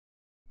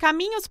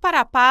Caminhos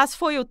para a Paz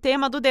foi o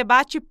tema do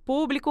debate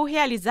público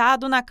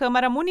realizado na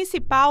Câmara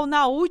Municipal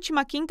na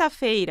última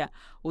quinta-feira.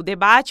 O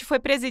debate foi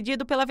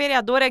presidido pela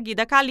vereadora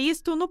Guida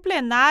Calixto no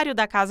plenário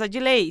da Casa de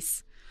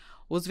Leis.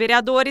 Os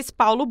vereadores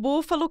Paulo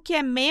Búfalo, que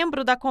é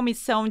membro da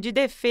Comissão de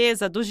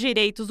Defesa dos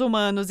Direitos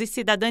Humanos e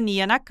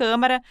Cidadania na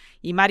Câmara,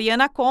 e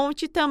Mariana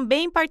Conte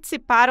também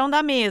participaram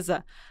da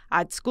mesa.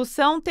 A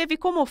discussão teve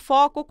como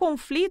foco o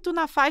conflito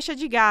na faixa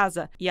de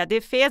Gaza e a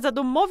defesa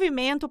do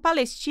movimento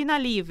Palestina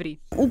Livre.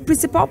 O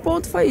principal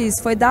ponto foi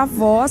isso, foi dar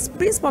voz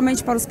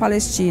principalmente para os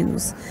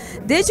palestinos.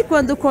 Desde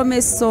quando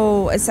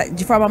começou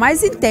de forma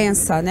mais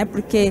intensa, né?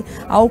 Porque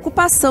a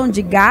ocupação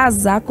de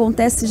Gaza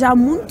acontece já há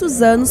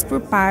muitos anos por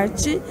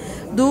parte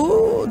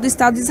do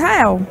Estado de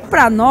Israel.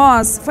 Para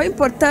nós foi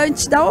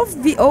importante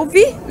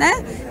ouvir, né?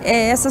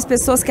 Essas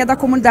pessoas que é da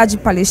comunidade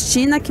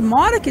palestina, que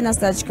mora aqui na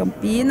cidade de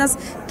Campinas,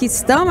 que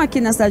estão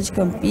aqui na cidade de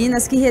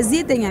Campinas, que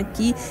residem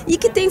aqui e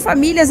que tem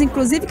famílias,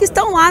 inclusive, que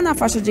estão lá na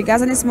faixa de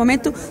Gaza nesse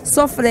momento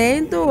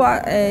sofrendo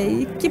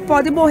e que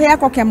podem morrer a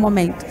qualquer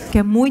momento. Que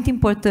é muito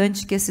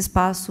importante que esse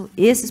espaço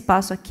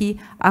aqui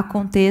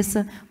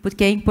aconteça,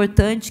 porque é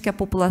importante que a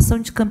população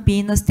de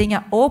Campinas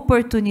tenha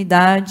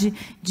oportunidade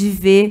de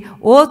ver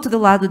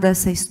outro lado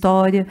dessa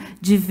história,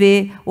 de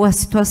ver a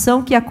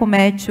situação que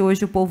acomete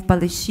hoje o povo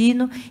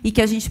palestino e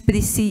que a gente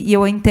precisa, e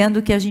eu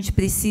entendo que a gente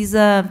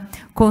precisa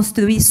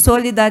construir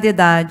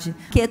solidariedade,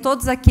 que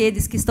todos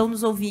aqueles que estão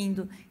nos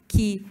ouvindo,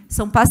 que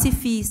são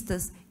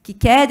pacifistas, que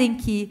querem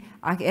que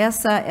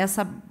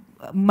essa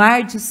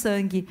mar de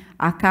sangue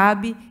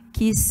acabe,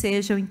 que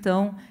sejam,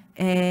 então,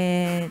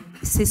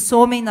 se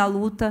somem na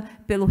luta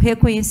pelo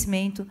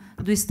reconhecimento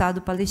do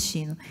Estado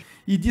palestino.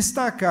 E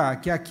destacar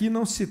que aqui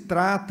não se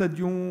trata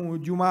de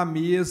uma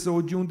mesa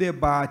ou de um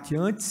debate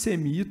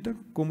antissemita,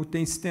 como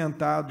tem se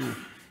tentado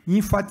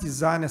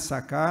enfatizar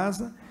nessa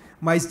casa,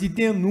 mas de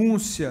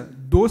denúncia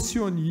do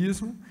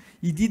sionismo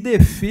e de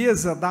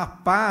defesa da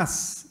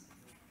paz,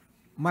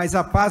 mas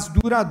a paz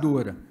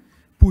duradoura.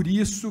 Por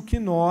isso que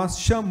nós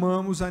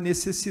chamamos a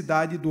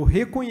necessidade do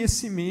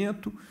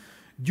reconhecimento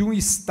de um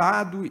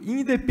Estado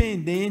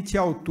independente e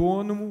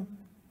autônomo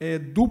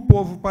do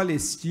povo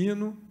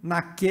palestino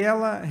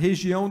naquela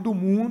região do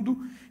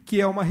mundo,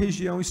 que é uma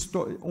região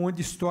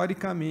onde,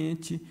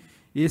 historicamente,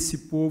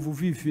 esse povo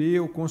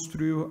viveu,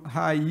 construiu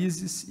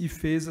raízes e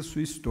fez a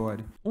sua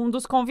história. Um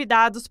dos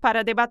convidados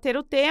para debater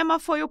o tema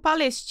foi o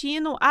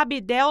palestino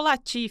Abdel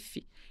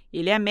Latif.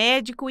 Ele é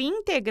médico e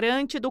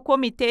integrante do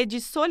Comitê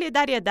de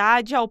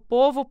Solidariedade ao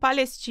Povo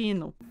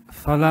Palestino.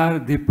 Falar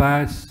de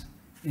paz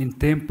em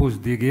tempos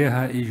de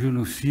guerra e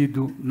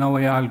genocídio não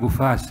é algo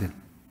fácil.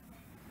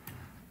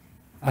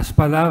 As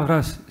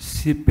palavras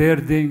se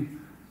perdem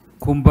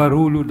com o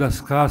barulho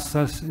das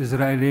caças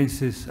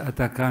israelenses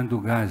atacando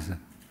Gaza.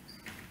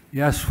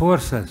 E as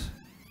forças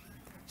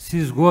se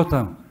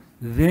esgotam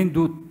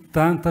vendo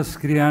tantas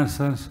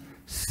crianças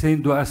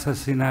sendo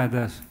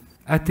assassinadas.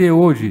 Até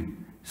hoje,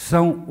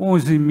 são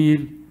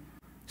 11.000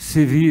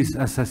 civis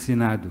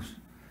assassinados.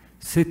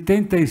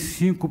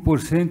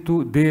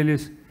 75%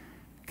 deles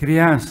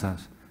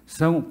crianças.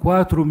 São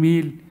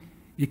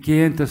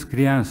 4.500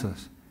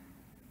 crianças.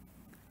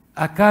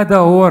 A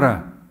cada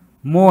hora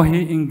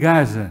morre em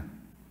Gaza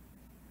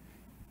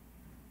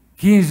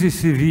 15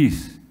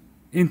 civis,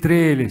 entre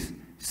eles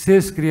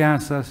 6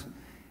 crianças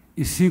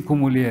e 5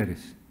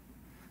 mulheres.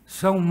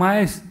 São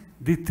mais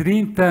de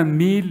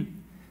 30.000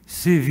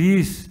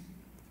 civis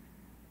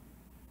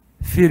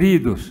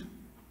feridos,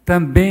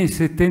 também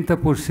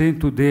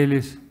 70%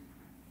 deles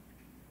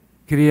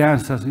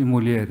crianças e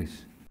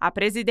mulheres. A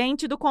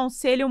presidente do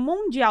Conselho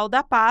Mundial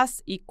da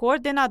Paz e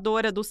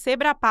coordenadora do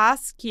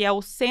SEBRAPAZ, que é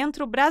o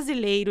Centro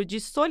Brasileiro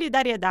de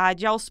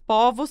Solidariedade aos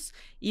Povos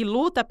e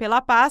Luta pela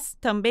Paz,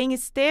 também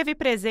esteve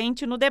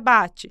presente no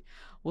debate.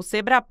 O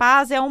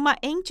SEBRAPAZ é uma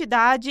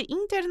entidade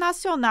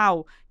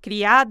internacional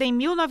criada em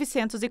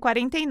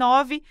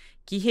 1949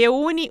 que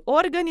reúne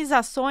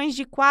organizações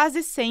de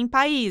quase 100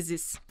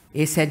 países.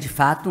 Esse é, de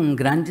fato, um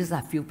grande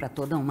desafio para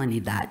toda a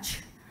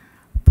humanidade,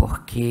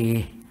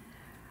 porque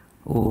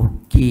o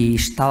que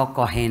está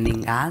ocorrendo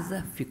em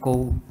Gaza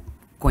ficou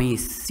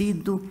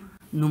conhecido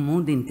no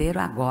mundo inteiro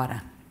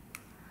agora,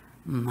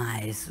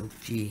 mas o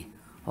que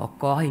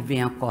ocorre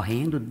vem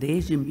ocorrendo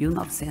desde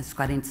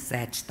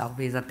 1947,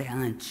 talvez até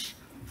antes.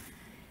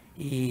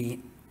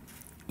 E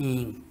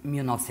em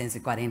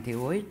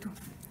 1948,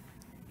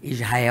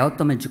 Israel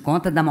toma de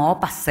conta da maior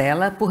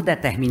parcela por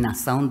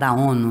determinação da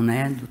ONU,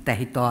 né, do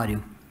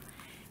território.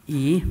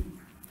 E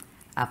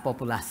a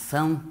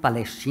população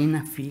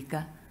palestina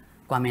fica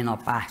com a menor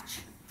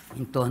parte,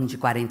 em torno de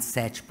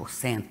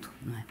 47%.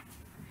 Né?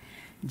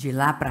 De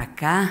lá para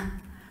cá,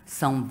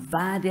 são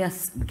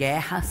várias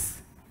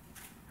guerras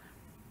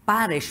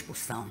para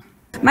expulsão.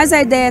 Mas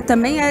a ideia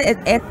também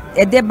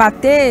é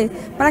debater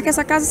para que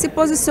essa casa se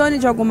posicione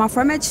de alguma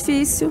forma. É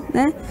difícil,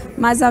 né?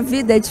 Mas a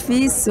vida é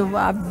difícil,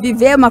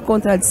 viver uma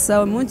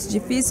contradição é muito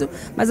difícil,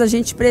 mas a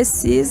gente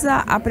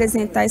precisa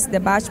apresentar esse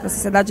debate para a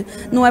sociedade.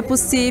 Não é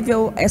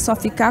possível, é só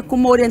ficar com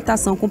uma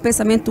orientação, com um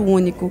pensamento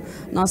único.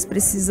 Nós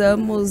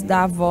precisamos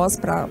dar voz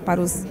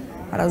para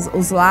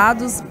os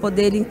lados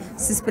poderem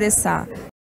se expressar.